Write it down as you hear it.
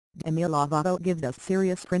Demi Lovato gives us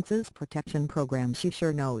serious princess protection program. She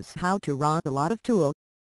sure knows how to rock a lot of tool.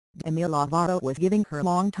 Demi Lovato was giving her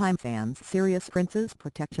longtime fans serious princess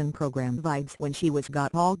protection program vibes when she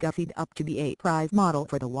got all gussied up to be a prize model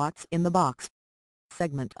for the What's in the Box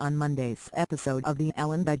segment on Monday's episode of The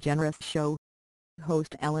Ellen DeGeneres Show.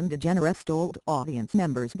 Host Ellen DeGeneres told audience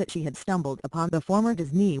members that she had stumbled upon the former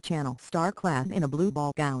Disney Channel star clad in a blue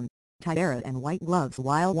ball gown, tiara and white gloves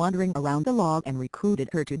while wandering around the log and recruited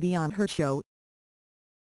her to be on her show.